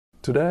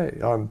Today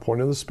on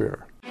Point of the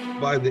Spear.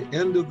 By the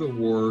end of the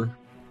war,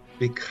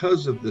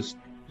 because of this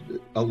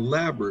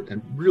elaborate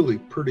and really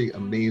pretty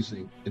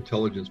amazing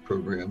intelligence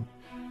program,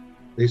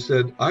 they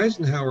said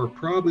Eisenhower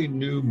probably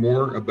knew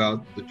more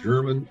about the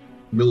German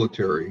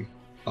military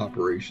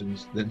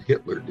operations than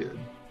Hitler did.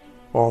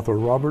 Author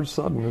Robert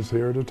Sutton is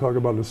here to talk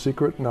about a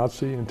secret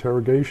Nazi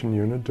interrogation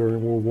unit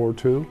during World War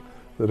II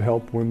that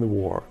helped win the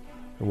war.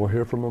 And we'll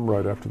hear from him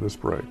right after this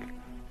break.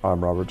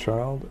 I'm Robert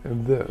Child,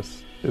 and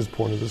this is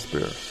Point of the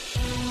Spear.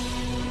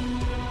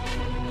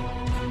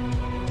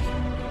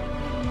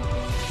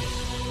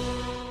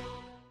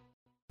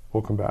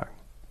 Welcome back.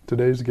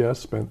 Today's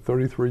guest spent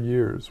 33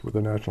 years with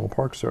the National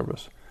Park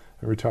Service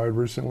and retired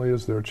recently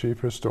as their chief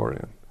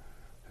historian.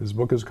 His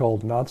book is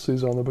called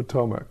Nazis on the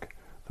Potomac,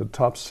 the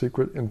top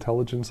secret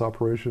intelligence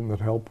operation that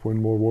helped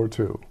win World War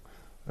II.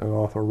 And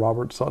author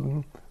Robert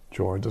Sutton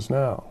joins us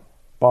now.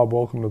 Bob,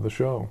 welcome to the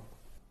show.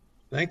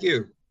 Thank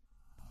you.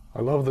 I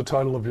love the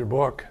title of your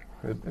book.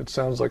 It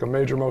sounds like a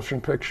major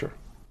motion picture.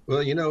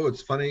 Well, you know,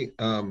 it's funny.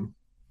 I'm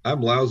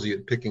lousy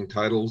at picking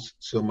titles,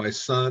 so my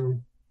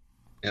son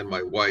and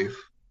my wife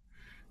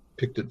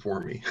picked it for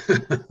me.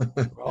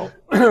 Well,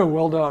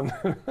 well done.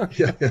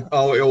 Yeah,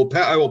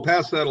 I will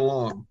pass that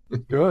along.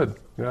 Good.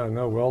 Yeah,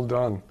 no, well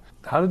done.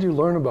 How did you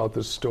learn about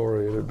this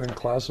story? It had been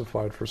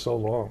classified for so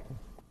long.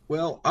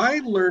 Well, I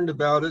learned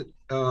about it.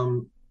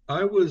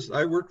 I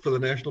worked for the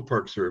National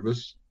Park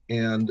Service,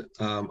 and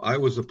I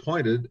was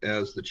appointed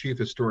as the chief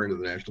historian of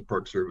the National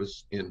Park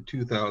Service in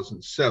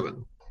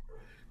 2007.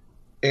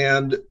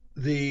 And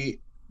the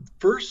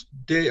first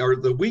day, or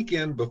the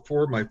weekend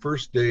before my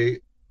first day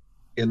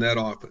in that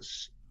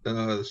office,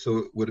 so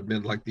it would have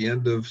been like the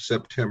end of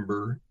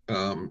September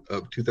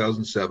of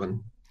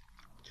 2007,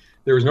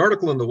 there was an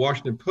article in the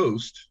Washington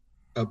Post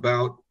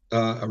about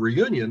a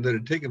reunion that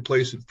had taken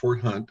place at Fort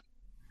Hunt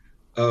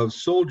of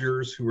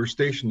soldiers who were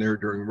stationed there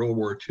during World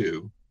War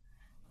II.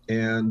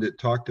 And it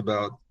talked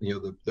about, you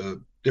know,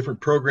 the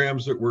different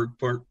programs that were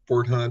at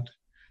Fort Hunt.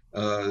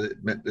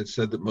 It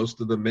said that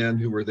most of the men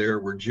who were there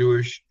were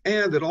Jewish,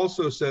 and it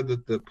also said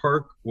that the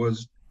park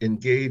was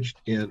engaged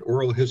in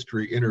oral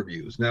history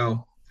interviews.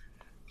 Now,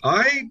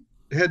 I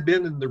had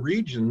been in the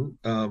region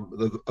of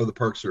the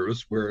Park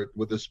Service where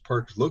this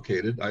park is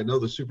located. I know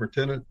the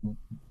superintendent,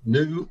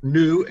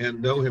 knew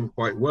and know him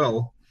quite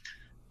well.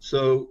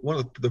 So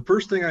the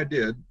first thing I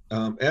did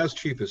as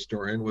chief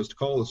historian was to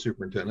call the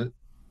superintendent,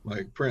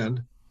 my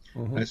friend.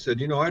 Mm-hmm. I said,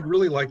 you know, I'd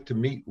really like to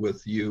meet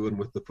with you and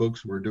with the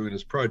folks who are doing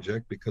this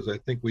project because I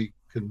think we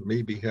can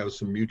maybe have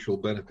some mutual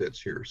benefits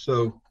here.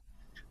 So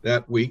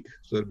that week,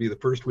 so it'd be the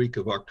first week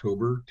of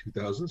October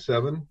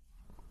 2007,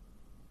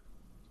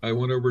 I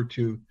went over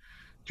to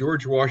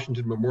George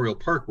Washington Memorial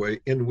Parkway,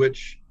 in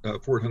which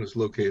Fort Hunt is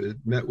located,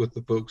 met with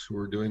the folks who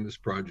were doing this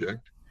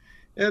project,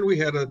 and we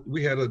had a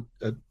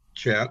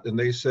chat, and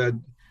they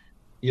said,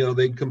 you know,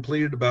 they'd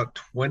completed about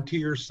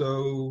 20 or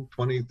so,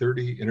 20,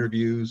 30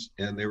 interviews,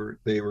 and they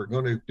were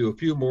going to do a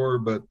few more,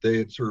 but they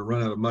had sort of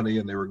run out of money,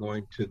 and they were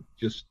going to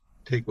just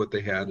take what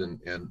they had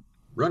and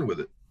run with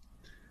it.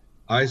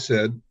 I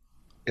said,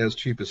 as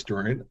chief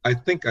historian, I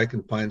think I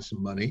can find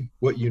some money.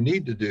 What you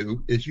need to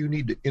do is you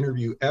need to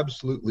interview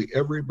absolutely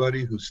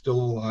everybody who's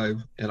still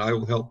alive, and I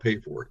will help pay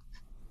for it,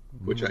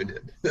 which I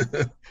did.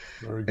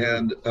 Very good.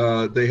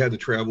 And they had to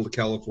travel to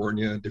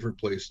California and different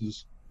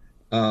places.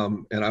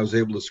 And I was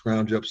able to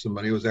scrounge up some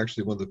money. It was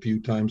actually one of the few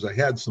times I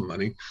had some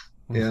money.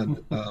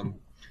 And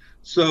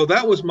so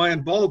that was my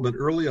involvement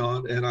early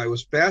on. And I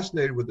was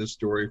fascinated with this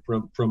story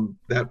from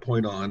that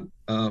point on.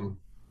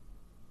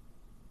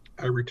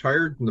 I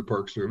retired from the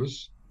Park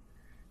Service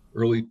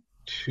early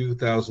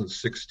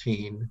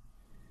 2016.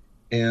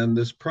 And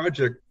this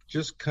project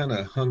just kind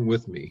of hung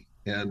with me.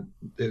 And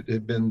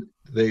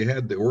they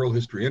had the oral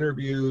history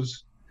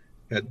interviews.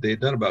 They'd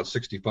done about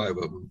 65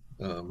 of them.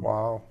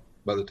 Wow.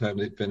 By the time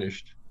they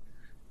finished.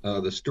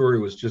 The story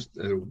was just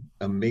an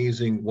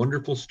amazing,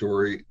 wonderful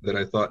story that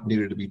I thought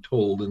needed to be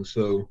told. And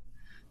so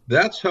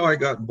that's how I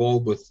got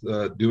involved with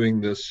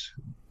doing this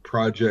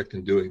project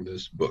and doing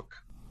this book.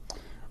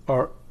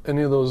 Are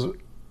any of those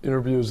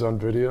interviews on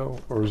video,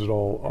 or is it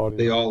all audio?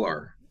 They all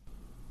are.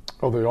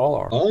 Oh, they all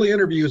are? All the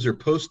interviews are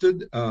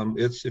posted.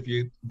 If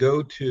you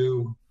go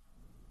to,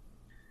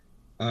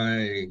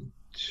 if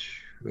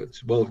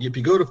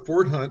you go to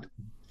Fort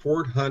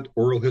Hunt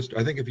Oral History.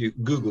 I think if you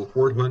Google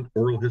Fort Hunt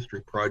Oral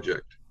History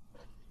Project,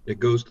 it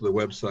goes to the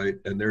website,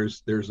 and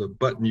there's a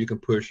button you can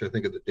push. I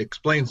think it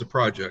explains the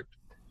project,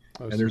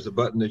 and there's a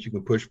button that you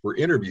can push for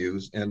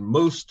interviews. And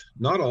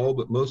not all,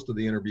 but most of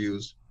the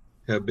interviews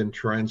have been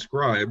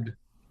transcribed,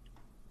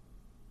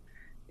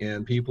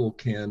 and people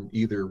can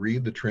either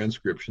read the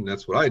transcription.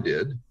 That's what I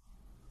did,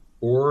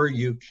 or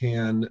you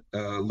can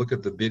look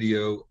at the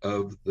video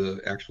of the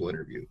actual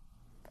interview.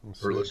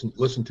 Or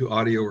listen to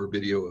audio or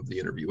video of the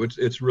interview.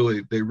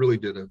 They really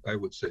did I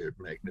would say, a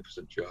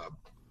magnificent job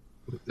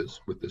with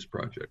this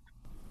project.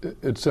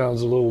 It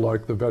sounds a little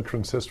like the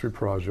Veterans History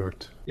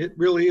Project. It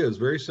really is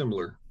very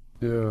similar.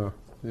 Yeah.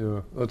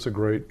 Yeah, that's a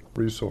great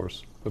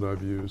resource that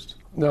I've used.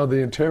 Now,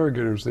 the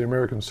interrogators, the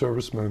American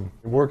servicemen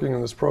working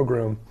in this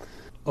program,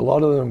 a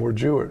lot of them were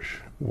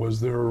Jewish. Was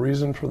there a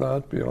reason for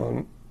that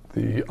beyond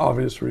the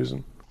obvious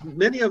reason?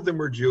 Many of them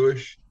were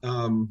Jewish,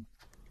 and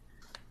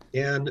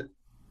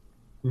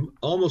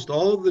almost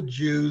all of the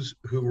Jews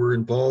who were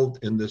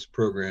involved in this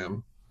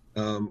program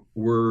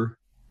were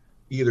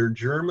either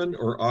German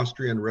or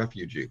Austrian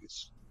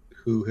refugees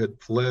who had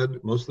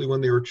fled, mostly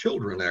when they were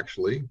children,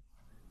 actually,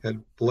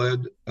 had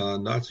fled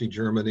Nazi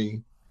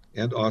Germany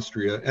and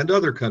Austria and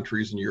other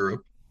countries in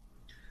Europe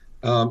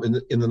in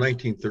the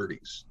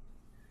 1930s.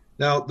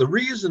 Now, the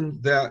reason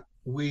that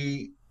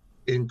we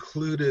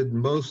included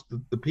most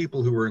of the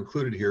people who were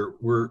included here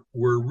were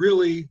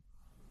really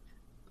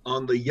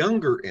on the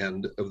younger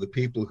end of the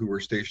people who were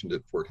stationed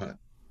at Fort Hunt,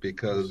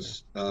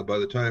 because by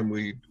the time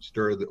we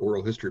started the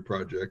Oral History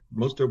Project,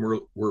 most of them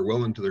were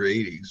well into their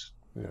 80s.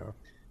 Yeah.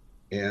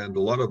 And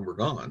a lot of them were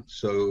gone.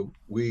 So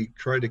we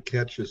tried to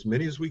catch as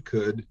many as we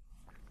could.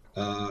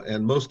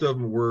 And most of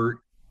them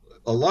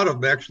a lot of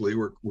them actually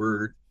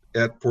were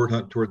at Fort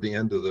Hunt toward the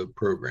end of the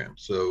program.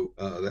 So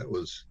that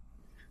was,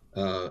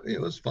 it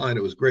was fine.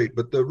 It was great.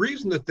 But the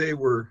reason that they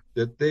were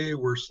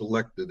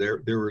selected,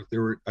 there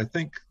were, I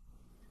think,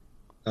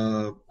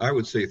 I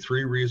would say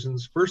 3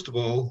 reasons. First of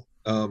all,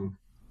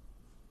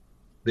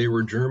 they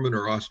were German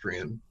or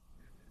Austrian.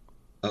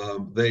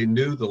 They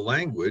knew the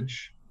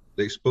language.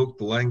 They spoke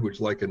the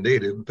language like a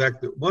native. In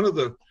fact, one of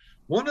the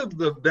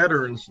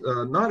veterans,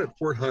 not at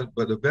Fort Hunt,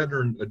 but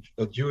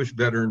a Jewish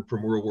veteran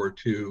from World War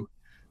II,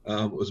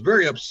 was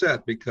very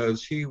upset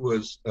because he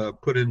was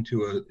put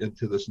into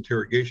this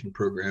interrogation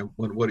program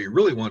when what he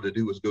really wanted to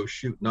do was go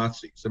shoot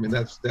Nazis. I mean,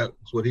 that's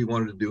what he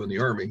wanted to do in the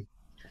army.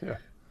 Yeah.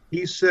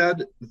 He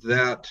said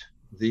that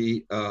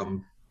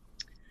on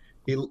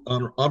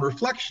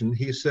reflection,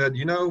 he said,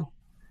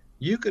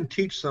 you can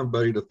teach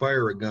somebody to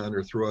fire a gun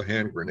or throw a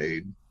hand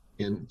grenade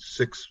in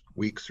 6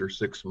 weeks or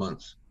 6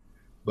 months,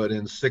 but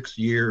in 6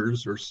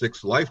 years or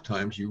 6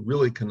 lifetimes, you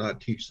really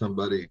cannot teach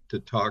somebody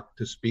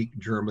to speak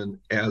German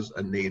as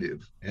a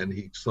native. And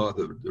he saw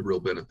the real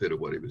benefit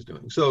of what he was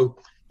doing. So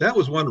that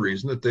was one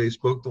reason, that they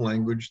spoke the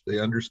language, they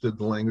understood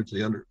the language,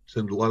 they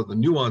understood a lot of the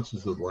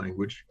nuances of the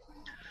language,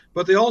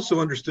 but they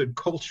also understood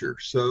culture.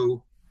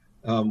 So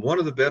one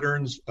of the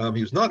veterans,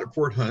 he was not at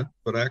Fort Hunt,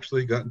 but I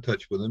actually got in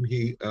touch with him.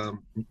 He,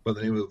 by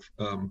the name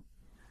of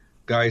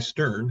Guy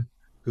Stern,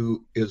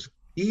 who is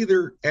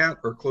either at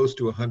or close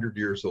to 100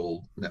 years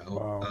old now.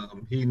 Wow.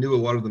 He knew a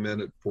lot of the men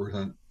at Fort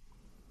Hunt.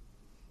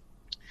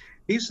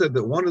 He said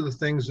that one of the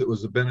things that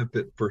was a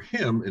benefit for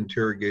him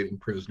interrogating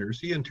prisoners,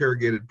 he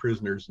interrogated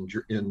prisoners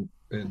in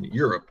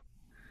Europe,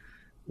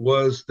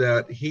 was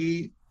that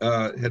he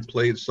had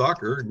played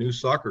soccer, knew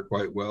soccer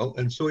quite well,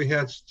 and so he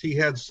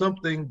had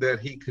something that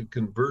he could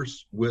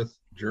converse with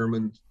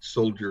German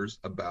soldiers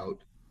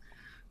about.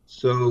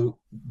 So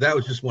that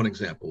was just one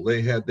example.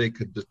 They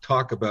could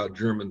talk about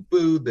German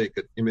food. They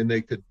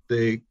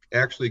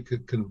actually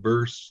could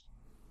converse,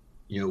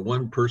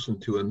 one person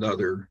to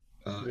another,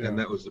 and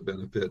that was a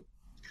benefit.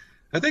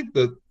 I think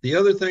the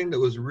other thing that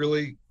was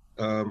really,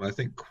 I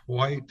think,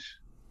 quite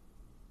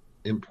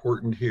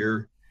important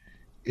here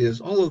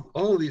is all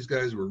of these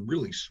guys were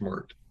really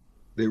smart.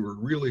 They were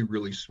really,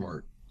 really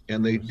smart,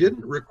 and they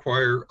didn't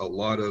require a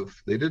lot of.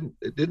 It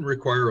didn't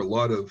require a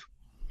lot of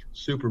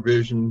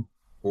supervision,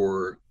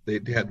 or they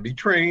had to be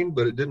trained,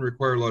 but it didn't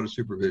require a lot of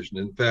supervision.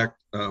 In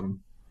fact,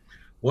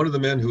 one of the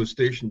men who was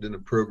stationed in a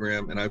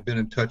program, and I've been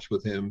in touch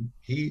with him,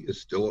 he is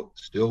still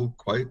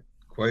quite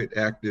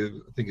active.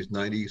 I think he's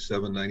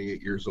 97,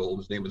 98 years old.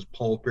 His name is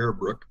Paul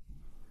Fairbrook.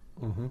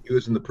 Mm-hmm. He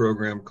was in the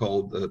program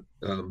called the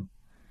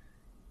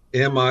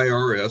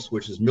MIRS,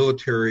 which is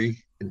Military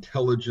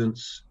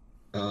Intelligence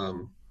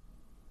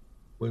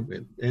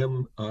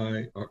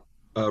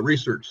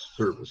Research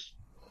Service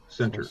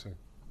Center.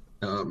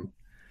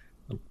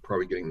 I'm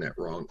probably getting that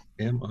wrong.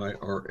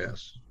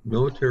 MIRS,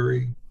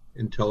 Military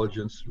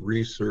Intelligence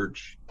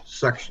Research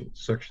Section.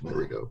 There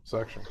we go.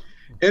 Section.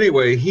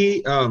 Anyway,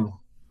 he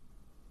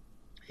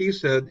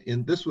said,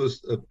 and this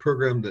was a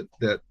program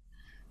that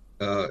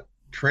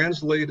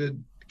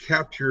translated,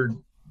 captured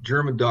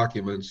German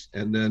documents,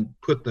 and then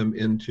put them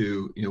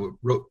into,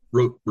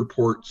 wrote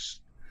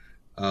reports,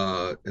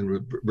 and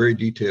were very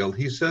detailed.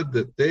 He said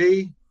that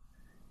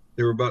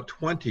there were about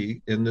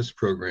 20 in this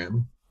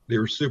program. They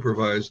were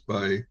supervised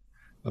by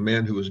a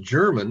man who was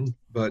German,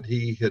 but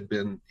he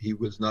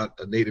was not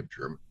a native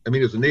German. I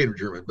mean, he was a native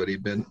German, but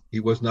he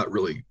was not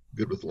really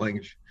good with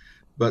language.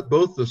 But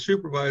both the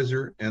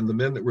supervisor and the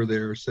men that were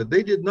there said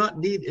they did not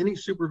need any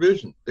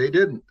supervision. They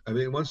didn't. I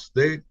mean, once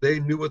they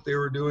knew what they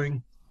were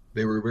doing,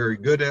 they were very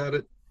good at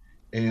it,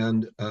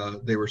 and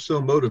they were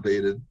so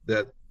motivated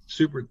that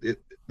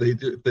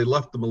if they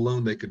left them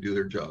alone, they could do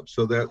their job.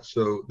 So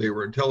they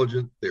were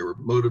intelligent, they were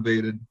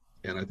motivated,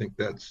 and I think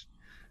it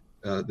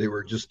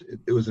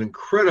was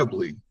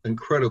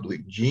incredibly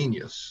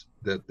genius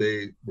that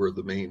they were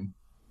the main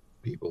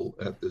people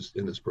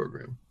in this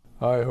program.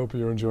 I hope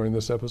you're enjoying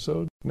this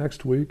episode.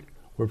 Next week,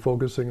 we're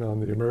focusing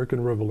on the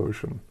American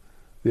Revolution.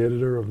 The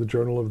editor of the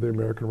Journal of the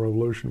American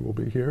Revolution will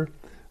be here,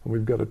 and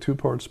we've got a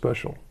two-part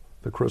special,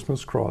 The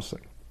Christmas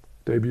Crossing,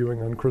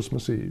 debuting on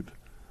Christmas Eve.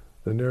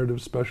 The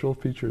narrative special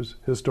features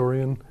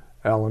historian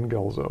Alan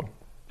Gelzo.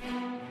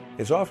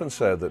 It's often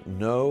said that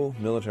no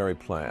military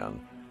plan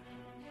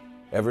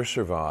ever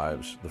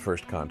survives the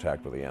first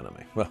contact with the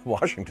enemy. Well,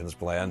 Washington's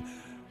plan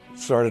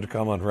started to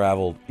come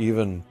unraveled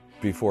even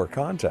before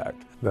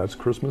contact. That's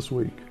Christmas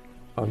week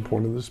on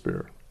Point of the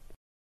Spear.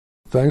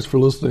 Thanks for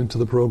listening to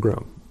the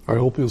program. I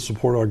hope you'll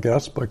support our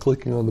guests by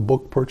clicking on the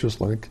book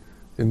purchase link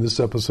in this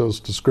episode's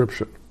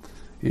description.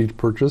 Each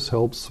purchase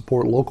helps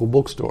support local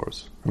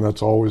bookstores, and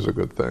that's always a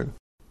good thing.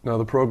 Now,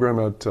 the program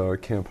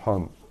at Camp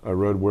Hunt, I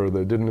read where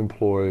they didn't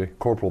employ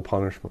corporal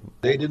punishment.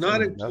 They did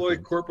not employ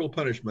corporal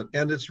punishment,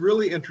 and it's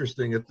really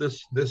interesting at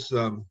this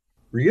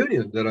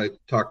reunion that I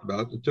talked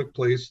about. It took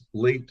place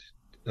late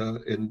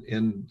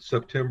in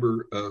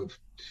September of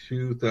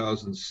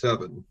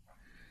 2007.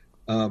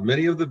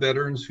 Many of the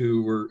veterans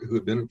who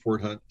had been at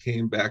Fort Hunt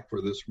came back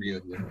for this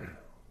reunion.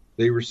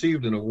 They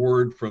received an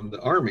award from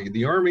the Army.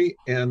 The Army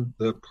and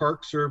the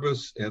Park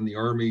Service and the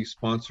Army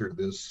sponsored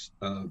this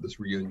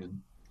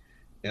reunion,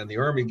 and the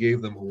Army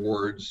gave them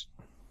awards.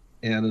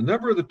 And a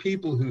number of the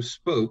people who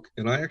spoke,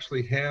 and I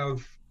actually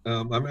have,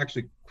 I'm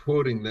actually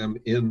quoting them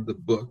in the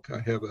book. I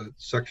have a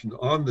section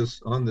on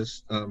this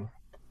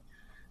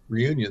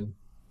reunion.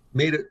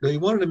 They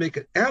wanted to make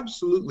it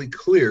absolutely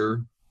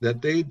clear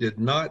that they did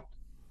not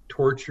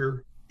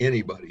torture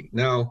anybody.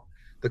 Now,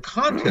 the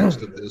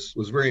context of this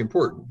was very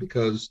important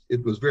because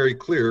it was very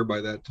clear by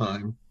that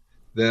time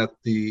that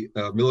the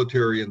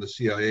military and the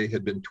CIA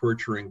had been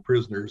torturing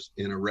prisoners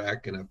in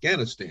Iraq and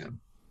Afghanistan.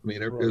 I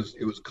mean, it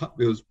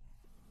was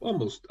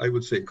almost, I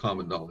would say,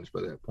 common knowledge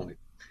by that point.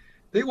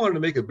 They wanted to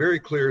make it very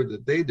clear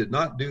that they did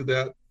not do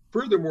that.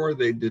 Furthermore,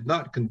 they did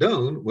not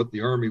condone what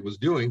the Army was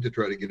doing to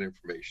try to get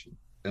information.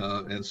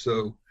 And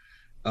so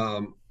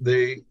I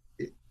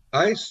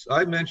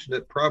mentioned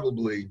it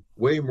probably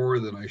way more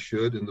than I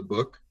should in the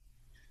book,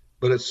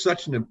 but it's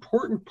such an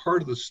important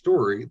part of the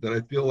story that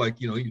I feel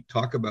like, you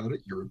talk about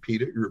it, you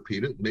repeat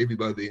it. Maybe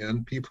by the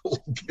end, people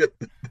get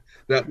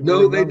that,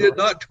 no, they did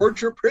not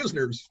torture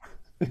prisoners.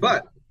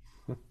 But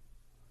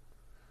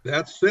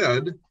that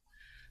said,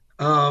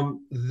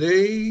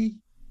 they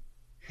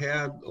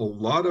had a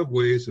lot of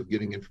ways of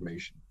getting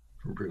information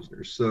from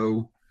prisoners.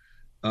 So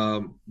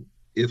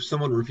if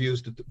someone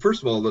refused to,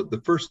 first of all,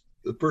 the first,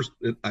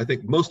 I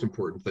think most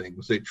important thing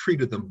was they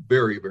treated them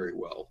very, very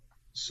well.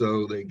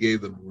 So they gave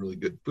them really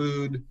good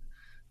food.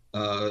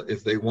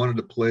 If they wanted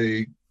to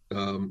play,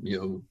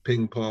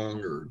 ping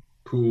pong or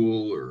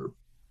pool or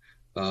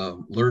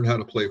learn how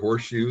to play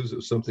horseshoes, it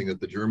was something that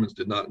the Germans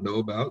did not know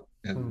about.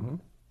 And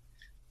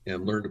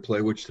learn to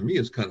play, which to me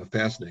is kind of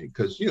fascinating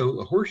because,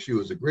 a horseshoe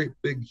is a great,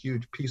 big,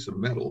 huge piece of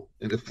metal.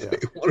 And if they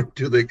wanted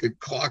to, they could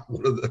clock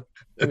one of the...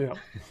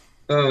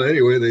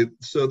 Anyway,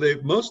 they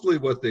mostly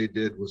what they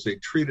did was they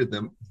treated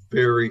them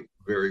very,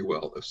 very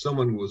well. If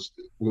someone was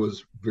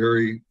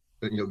very,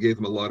 gave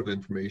them a lot of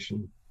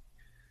information,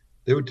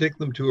 they would take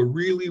them to a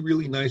really,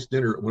 really nice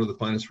dinner at one of the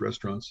finest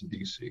restaurants in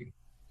DC.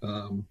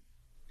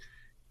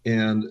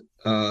 And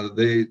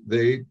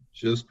they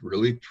just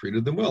really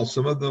treated them well.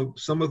 Some of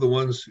the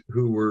ones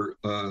who were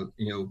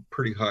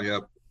pretty high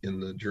up in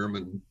the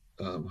German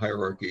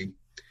hierarchy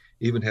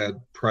even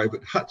had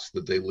private huts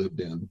that they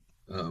lived in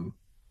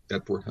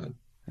at Fort Hunt.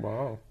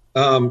 Wow.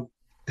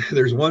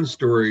 There's one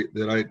story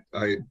that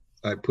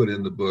I put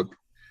in the book,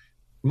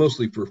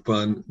 mostly for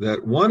fun,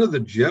 that one of the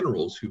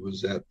generals who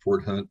was at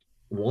Fort Hunt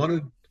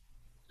wanted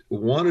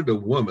a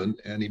woman,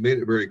 and he made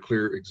it very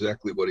clear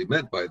exactly what he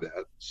meant by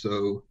that.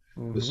 So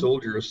the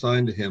soldier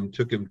assigned to him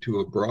took him to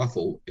a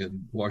brothel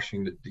in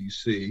Washington,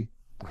 D.C.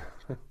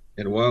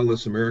 And while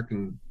this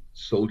American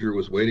soldier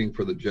was waiting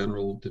for the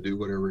general to do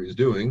whatever he's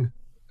doing,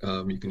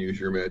 you can use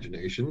your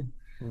imagination,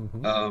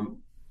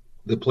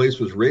 the place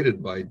was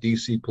raided by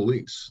D.C.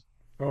 police.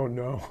 Oh,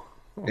 no.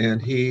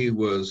 And he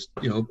was,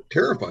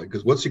 terrified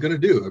because what's he going to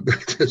do? I've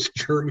got this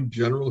German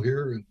general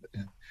here.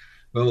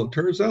 Well, it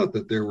turns out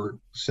that there were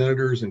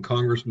senators and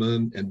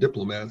congressmen and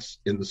diplomats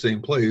in the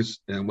same place.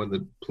 And when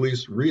the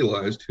police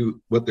realized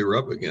what they were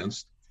up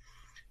against,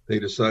 they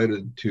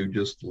decided to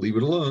just leave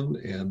it alone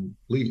and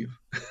leave.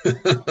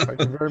 Thank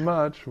you very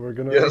much. We're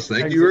going to. Yes,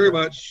 thank you very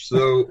much.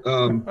 So,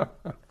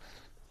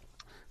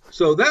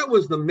 so that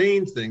was the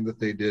main thing that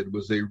they did,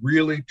 was they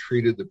really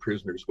treated the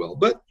prisoners well.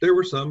 But there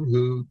were some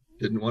who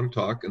didn't want to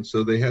talk, and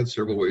so they had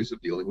several ways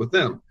of dealing with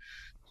them.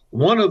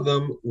 One of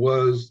the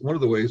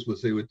ways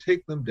was they would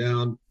take them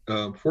down.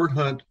 Fort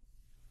Hunt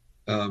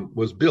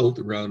was built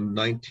around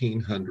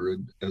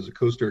 1900 as a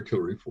coast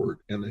artillery fort,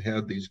 and they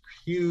had these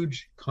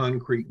huge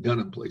concrete gun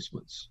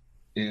emplacements.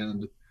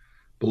 And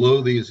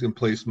below these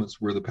emplacements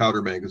were the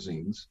powder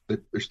magazines.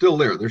 They're still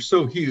there. They're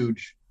so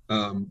huge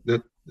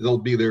that they'll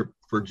be there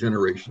for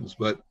generations.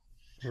 But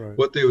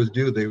what they would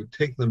do, they would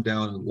take them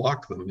down and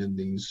lock them in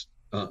these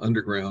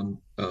underground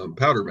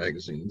powder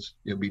magazines.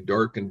 It'd be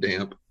dark and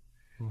damp.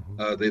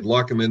 They'd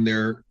lock them in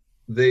there.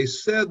 they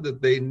said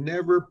that they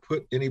never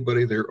put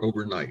anybody there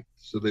overnight.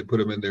 So they put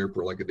them in there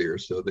for like a day or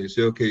so. They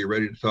say, okay, you're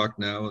ready to talk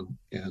now.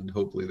 And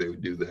hopefully they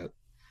would do that.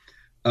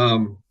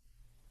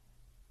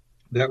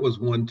 That was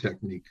one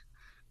technique.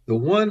 The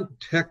one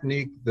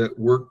technique that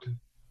worked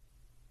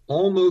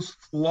almost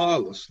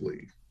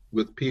flawlessly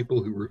with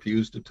people who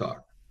refused to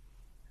talk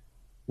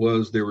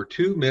was there were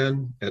two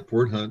men at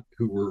Fort Hunt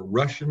who were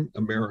Russian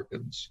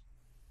Americans,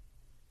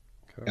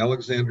 okay.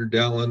 Alexander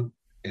Dallin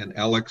and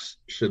Alex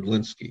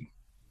Shedlinsky.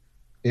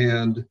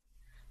 And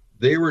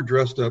they were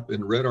dressed up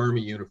in Red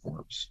Army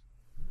uniforms.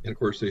 And of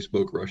course, they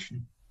spoke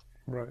Russian.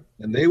 Right.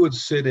 And they would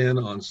sit in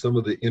on some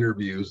of the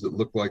interviews that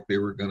looked like they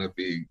were going to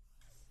be,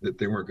 that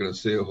they weren't going to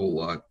say a whole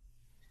lot.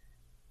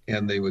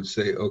 And they would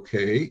say,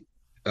 okay,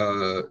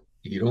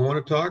 you don't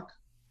want to talk?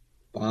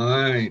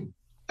 Fine.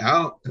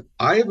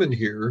 Ivan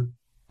here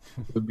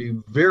would be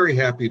very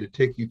happy to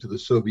take you to the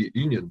Soviet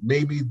Union.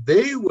 Maybe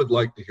they would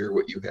like to hear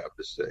what you have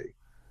to say.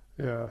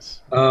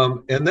 Yes.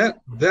 And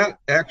that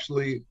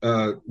actually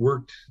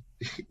worked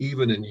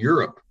even in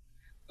Europe.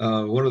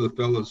 One of the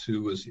fellows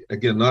who was,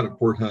 again, not at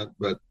Fort Hunt,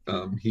 but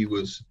I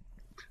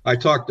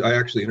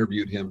actually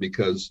interviewed him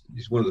because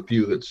he's one of the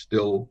few that's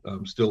still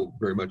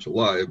very much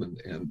alive,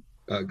 and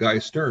Guy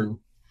Stern.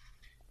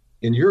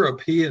 In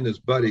Europe, he and his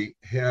buddy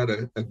had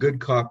a good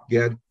cop,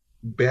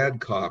 bad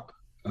cop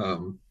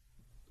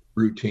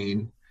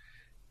routine,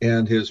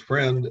 and his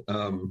friend,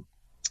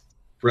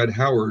 Fred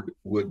Howard,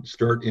 would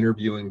start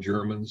interviewing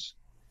Germans.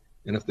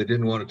 And if they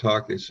didn't want to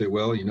talk, they'd say,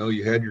 well,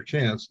 you had your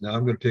chance. Now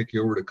I'm going to take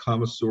you over to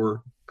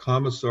Commissar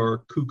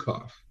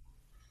Kukov,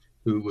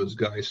 who was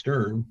Guy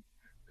Stern,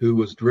 who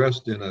was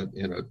dressed in a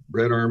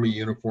Red Army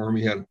uniform.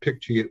 He had a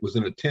picture. It was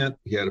in a tent.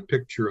 He had a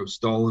picture of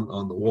Stalin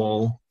on the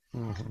wall.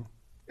 Mm-hmm.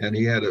 And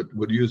he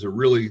would use a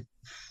really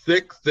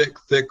thick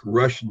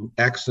Russian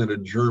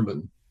accented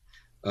German.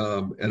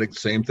 And the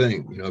same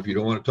thing, if you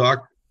don't want to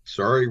talk,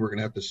 sorry, we're going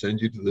to have to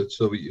send you to the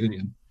Soviet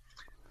Union.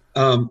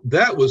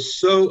 That was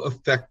so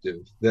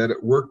effective that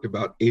it worked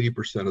about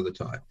 80% of the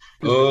time.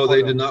 Oh,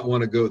 they did not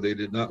want to go. They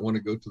did not want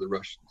to go to the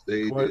Russians.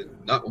 They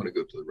did not want to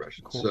go to the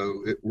Russians. Cool.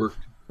 So it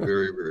worked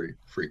very, very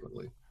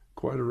frequently.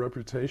 Quite a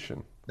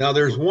reputation. Now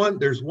there's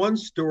one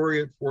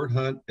story at Fort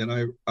Hunt,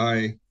 and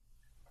I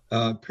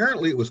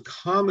apparently it was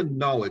common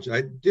knowledge.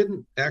 I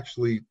didn't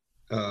actually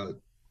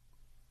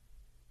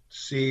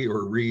see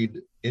or read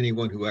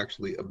anyone who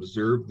actually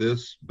observed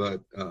this,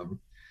 but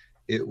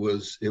it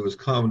was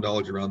common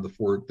knowledge around the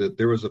fort that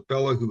there was a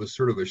fellow who was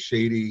sort of a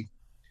shady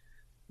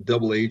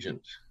double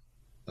agent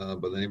by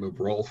the name of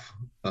Rolf.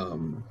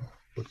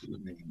 What's his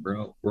name?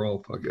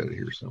 Rolf. I got it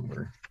here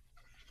somewhere.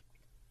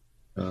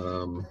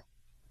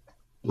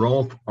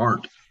 Rolf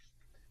Arndt,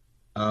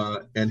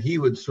 and he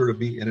would sort of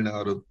be in and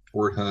out of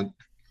Fort Hunt.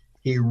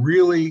 He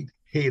really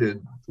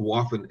hated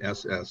Waffen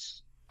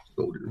SS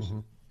soldiers. Mm-hmm.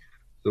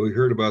 So we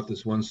heard about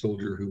this one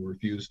soldier who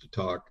refused to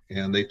talk,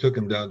 and they took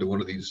him down to one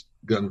of these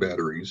gun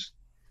batteries,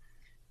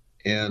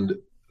 and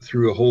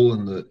through a hole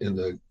in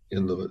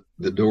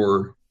the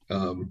door,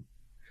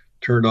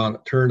 turned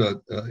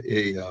a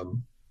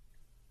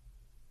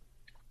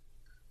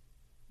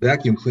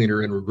vacuum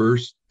cleaner in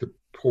reverse to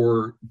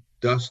pour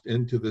dust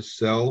into the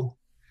cell.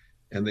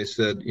 And they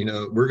said,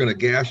 we're going to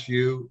gas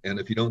you, and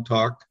if you don't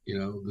talk,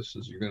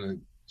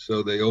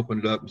 so they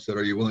opened it up and said,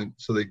 are you willing?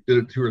 So they did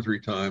it 2 or 3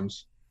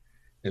 times.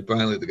 And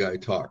finally, the guy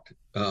talked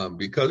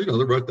because,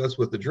 that's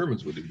what the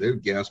Germans would do. They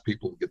would gas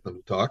people to get them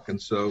to talk.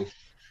 And so,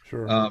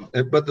 sure.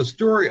 But the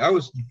story, I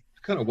was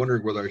kind of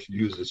wondering whether I should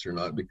use this or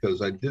not,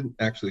 because I didn't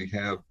actually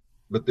have,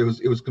 but it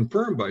was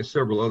confirmed by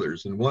several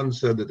others. And one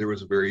said that there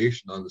was a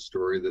variation on the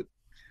story that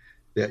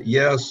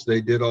yes, they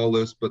did all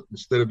this, but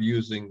instead of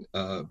using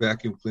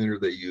vacuum cleaner,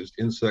 they used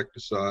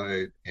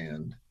insecticide.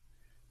 And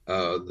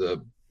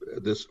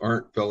this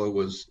Arndt fellow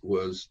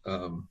was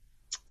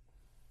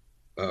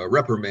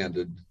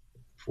reprimanded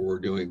for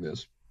doing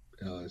this,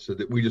 so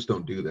that we just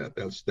don't do that.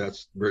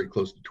 That's very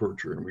close to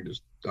torture, and we're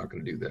just not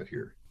going to do that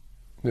here.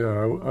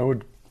 Yeah, I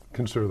would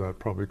consider that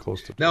probably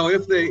close to torture. Now,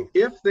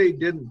 if they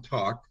didn't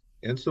talk,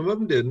 and some of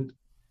them didn't,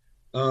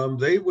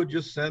 they would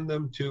just send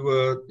them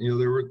to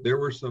there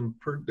were some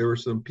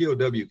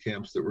POW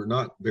camps that were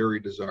not very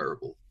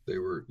desirable. They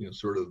were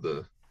sort of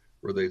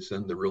where they'd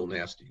send the real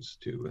nasties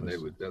to,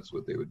 and that's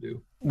what they would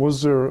do.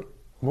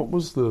 What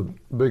was the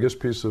biggest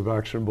piece of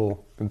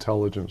actionable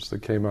intelligence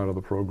that came out of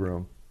the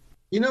program?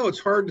 It's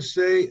hard to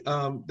say.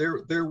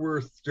 There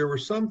were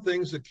some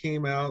things that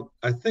came out.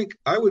 I think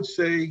I would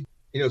say,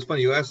 it's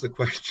funny you asked the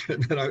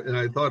question, and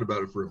I thought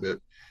about it for a bit.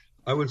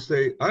 I would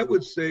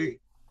say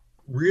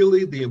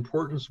really the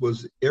importance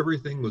was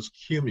everything was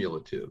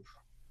cumulative.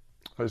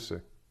 I see.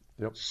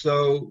 Yep.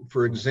 So,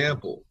 for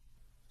example,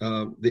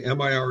 the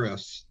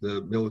MIRS,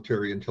 the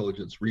Military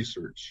Intelligence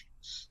Research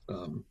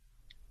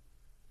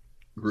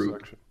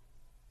group,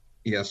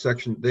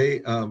 section.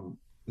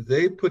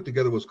 They put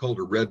together what's called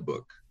a Red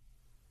Book,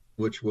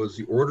 which was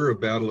the order of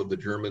battle of the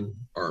German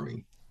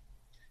army,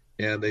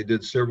 and they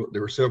did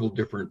there were several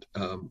different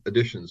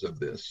editions of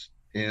this.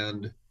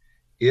 And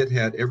it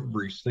had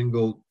every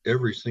single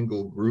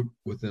group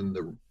within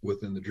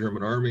the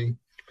German army.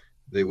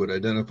 They would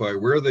identify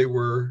where they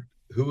were,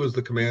 who was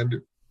the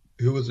commander,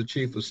 who was the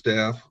chief of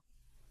staff,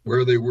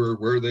 where they were,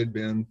 where they'd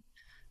been.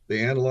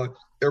 They analyzed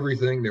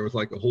everything. There was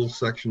like a whole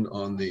section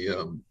on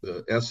the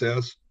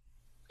SS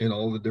in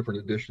all the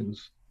different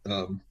editions.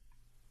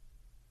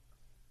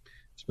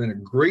 Spent a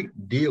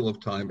great deal of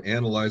time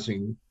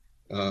analyzing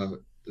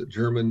the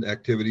German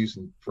activities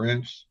in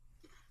France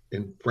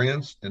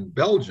and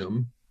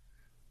Belgium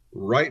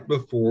right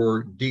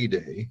before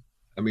D-Day.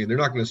 I mean, they're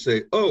not going to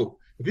say, "Oh,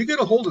 if you get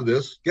a hold of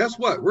this, guess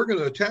what? We're going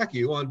to attack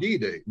you on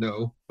D-Day."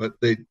 No, but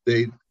they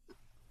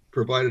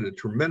provided a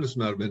tremendous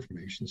amount of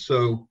information.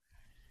 So,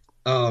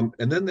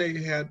 and then they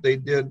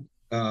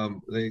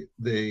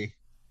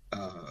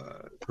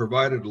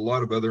provided a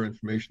lot of other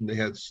information. They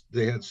had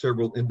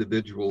several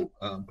individual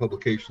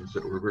publications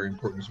that were very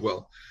important as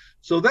well.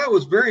 So that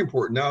was very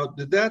important. Now,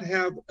 did that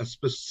have a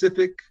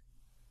specific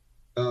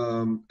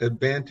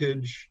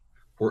advantage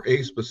for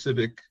a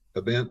specific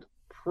event?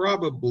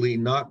 Probably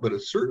not, but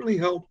it certainly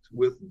helped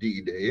with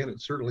D-Day, and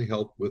it certainly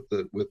helped with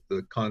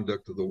the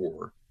conduct of the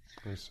war.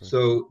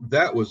 So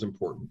that was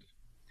important.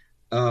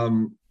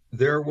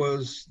 There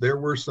were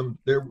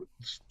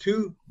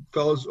two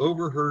fellows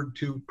overheard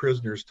two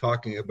prisoners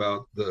talking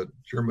about the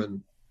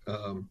German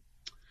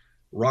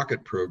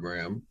rocket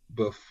program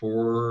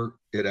before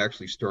it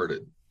actually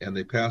started, and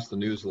they passed the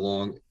news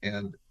along,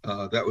 and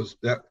that was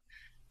that.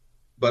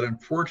 But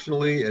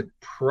unfortunately, it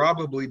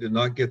probably did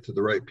not get to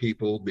the right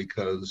people,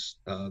 because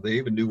they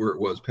even knew where it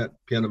was,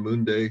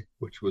 Peenemünde,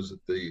 which was at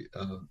the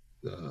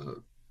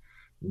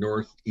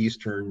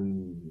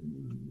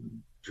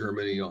northeastern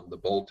Germany on the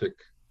Baltic.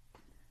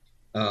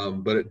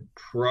 But it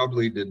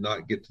probably did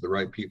not get to the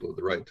right people at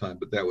the right time,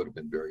 but that would have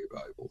been very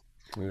valuable.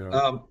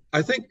 Yeah.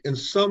 I think in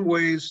some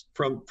ways,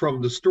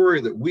 from the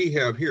story that we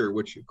have here,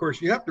 which of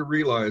course you have to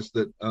realize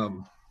that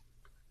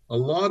a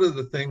lot of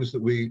the things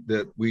that we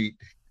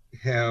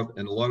have,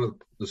 and a lot of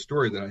the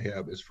story that I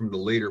have, is from the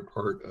later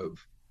part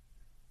of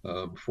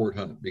Fort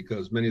Hunt,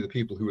 because many of the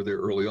people who were there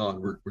early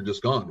on were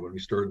just gone when we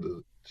started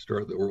the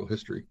oral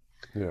history.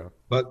 Yeah.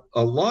 But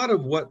a lot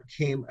of what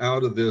came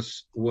out of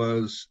this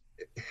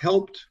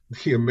helped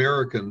the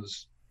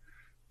Americans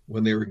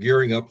when they were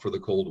gearing up for the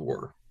Cold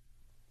War.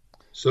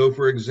 So,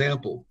 for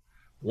example,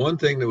 one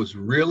thing that was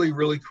really,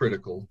 really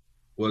critical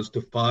was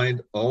to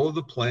find all of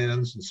the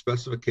plans and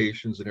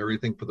specifications and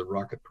everything for the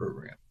rocket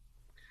program.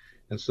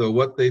 And so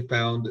what they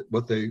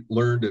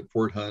learned at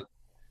Fort Hunt,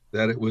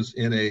 that it was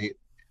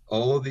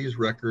all of these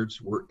records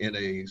were in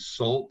a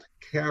salt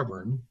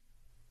cavern,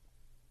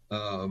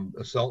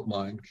 a salt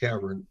mine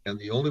cavern, and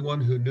the only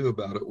one who knew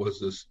about it was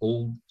this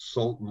old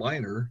salt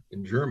miner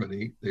in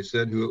Germany. They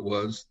said who it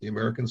was. The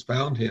Americans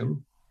found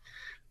him.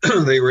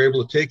 They were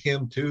able to take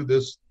him to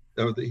this,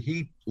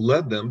 he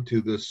led them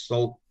to this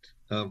salt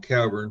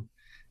cavern.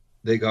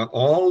 They got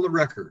all the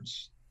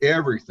records,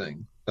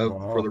 everything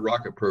for the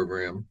rocket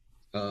program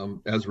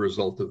as a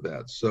result of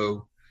that.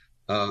 So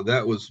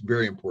that was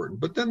very important.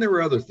 But then there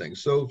were other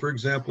things. So, for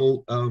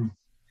example,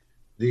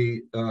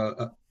 the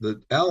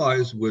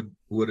Allies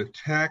would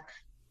attack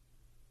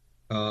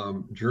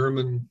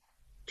German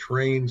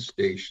train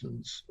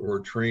stations or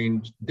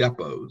train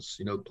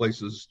depots,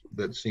 places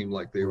that seemed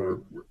like they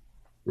were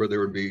where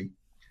there would be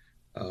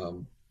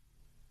where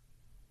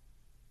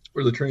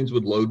the trains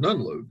would load and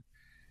unload.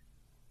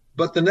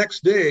 But the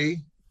next day,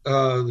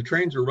 the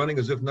trains were running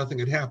as if nothing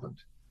had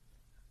happened.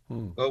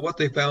 What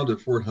they found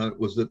at Fort Hunt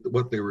was that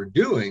what they were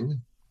doing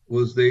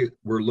was they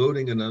were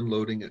loading and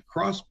unloading at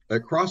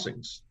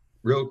crossings,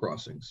 rail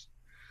crossings.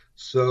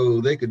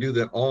 So they could do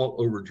that all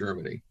over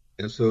Germany.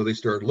 And so they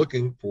started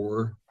looking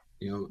for,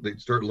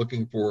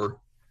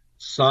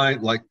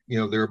 sign, like,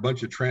 there are a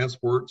bunch of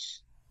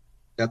transports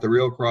at the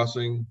rail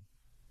crossing.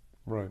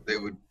 Right. They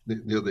would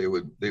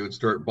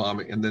start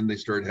bombing, and then they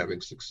started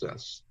having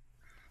success.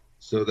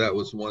 So that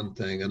was one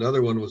thing.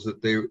 Another one was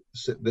that they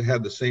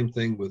had the same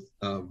thing with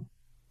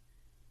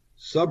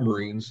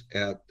submarines.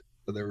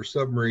 There were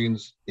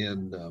submarines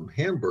in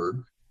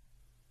Hamburg,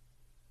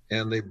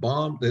 and they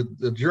bombed.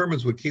 The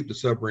Germans would keep the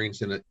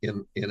submarines under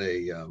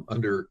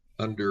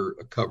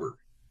a cover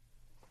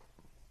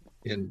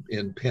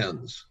in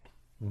pens,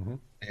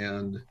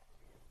 and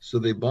so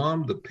they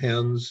bombed the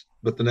pens.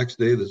 But the next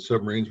day, the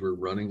submarines were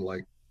running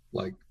like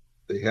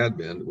they had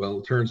been. Well,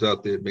 it turns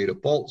out they had made a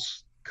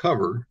false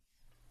cover.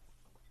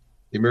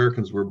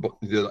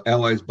 The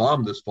Allies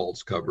bombed this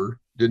false cover,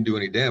 didn't do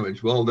any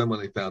damage. Well, then when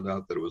they found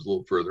out that it was a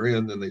little further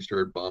in, then they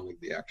started bombing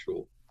the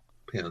actual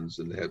pens,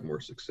 and they had more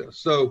success.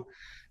 So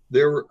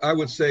I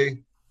would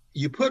say,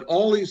 you put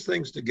all these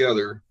things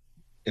together,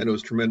 and it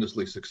was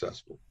tremendously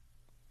successful.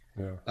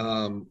 Yeah.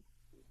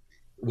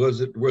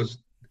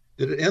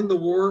 Did it end the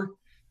war?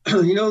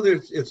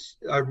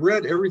 I've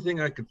read everything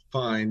I could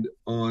find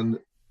on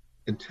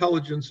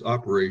intelligence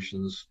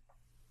operations.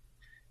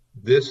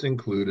 This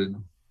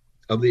included,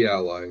 of the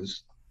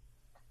Allies.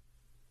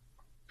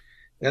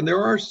 And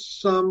there are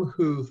some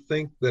who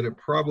think that it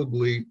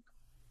probably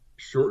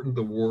shortened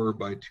the war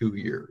by 2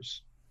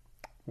 years.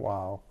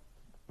 Wow.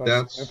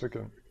 That's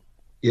Significant.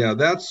 Yeah,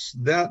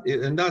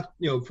 and not,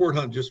 Fort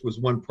Hunt just was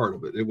one part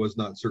of it. It was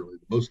not certainly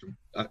the most,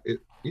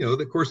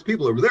 of course,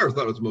 people over there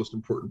thought it was the most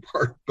important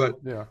part, but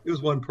Yeah. it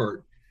was one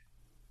part.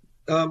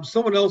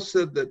 Someone else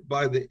said that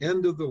by the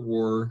end of the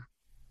war,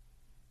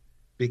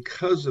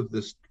 because of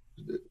this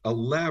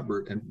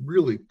elaborate and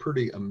really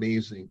pretty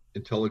amazing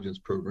intelligence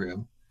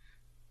program,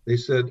 they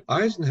said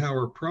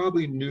Eisenhower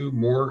probably knew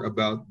more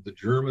about the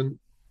German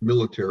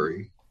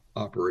military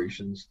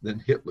operations than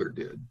Hitler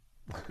did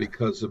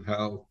because of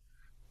how.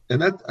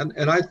 And I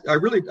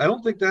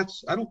don't think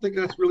that's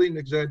really an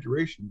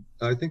exaggeration.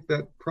 I think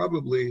that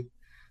probably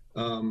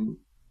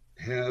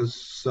has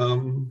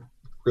some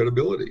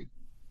credibility.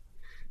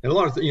 And a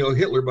lot of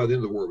Hitler by the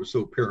end of the war was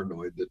so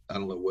paranoid that I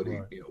don't know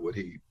what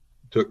he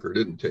took or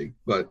didn't take.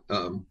 But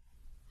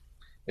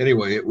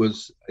anyway, it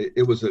was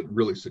a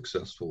really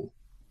successful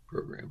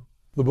program.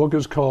 The book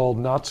is called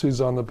Nazis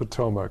on the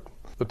Potomac,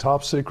 the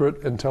top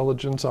secret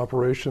intelligence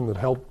operation that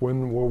helped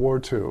win World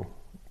War II.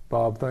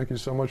 Bob, thank you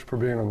so much for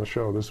being on the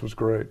show. This was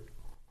great.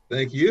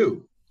 Thank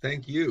you.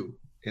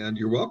 And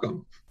you're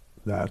welcome.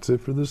 That's it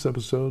for this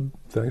episode.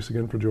 Thanks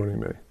again for joining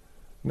me.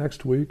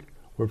 Next week,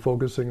 we're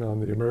focusing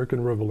on the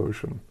American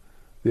Revolution.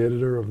 The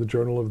editor of the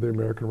Journal of the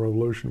American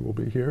Revolution will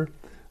be here,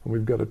 and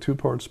we've got a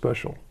two-part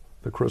special,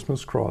 The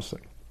Christmas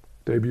Crossing,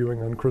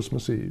 debuting on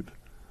Christmas Eve.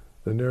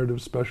 The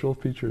narrative special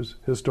features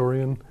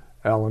historian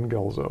Alan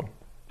Gelzo.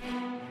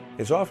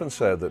 It's often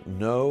said that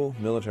no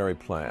military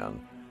plan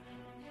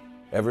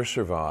ever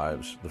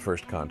survives the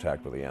first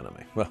contact with the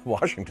enemy. Well,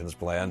 Washington's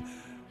plan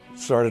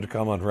started to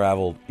come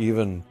unraveled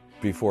even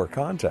before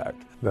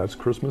contact. That's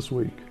Christmas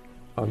week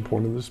on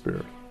Point of the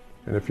Spear.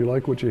 And if you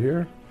like what you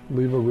hear,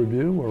 leave a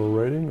review or a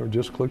rating or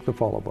just click the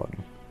follow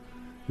button.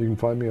 You can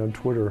find me on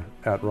Twitter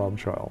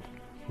 @RobChild,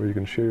 where you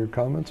can share your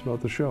comments about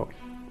the show.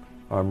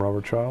 I'm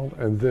Robert Child,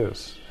 and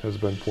this has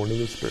been Point of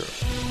the Spear.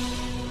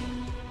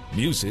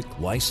 Music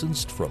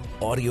licensed from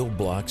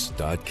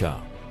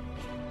audioblocks.com.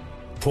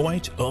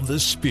 Point of the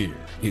Spear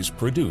is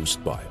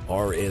produced by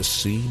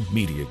RSC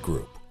Media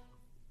Group.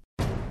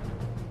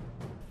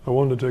 I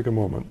wanted to take a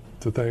moment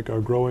to thank our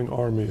growing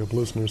army of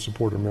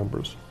listener-supporter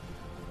members.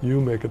 You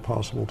make it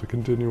possible to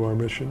continue our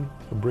mission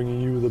of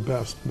bringing you the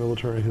best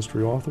military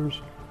history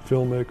authors,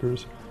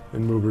 filmmakers,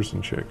 and movers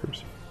and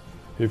shakers.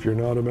 If you're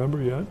not a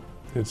member yet,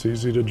 it's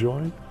easy to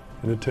join,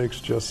 and it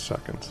takes just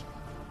seconds.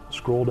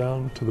 Scroll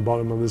down to the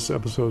bottom of this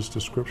episode's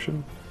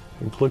description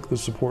and click the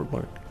support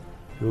link.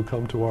 You'll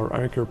come to our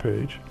anchor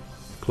page,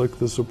 click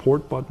the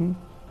support button,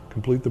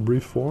 complete the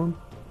brief form.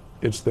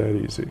 It's that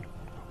easy.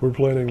 We're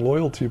planning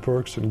loyalty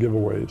perks and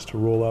giveaways to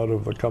roll out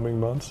over the coming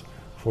months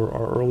for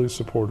our early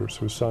supporters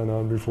who sign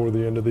on before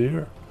the end of the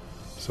year.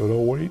 So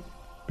don't wait,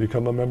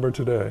 become a member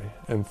today,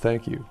 and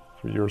thank you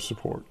for your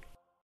support.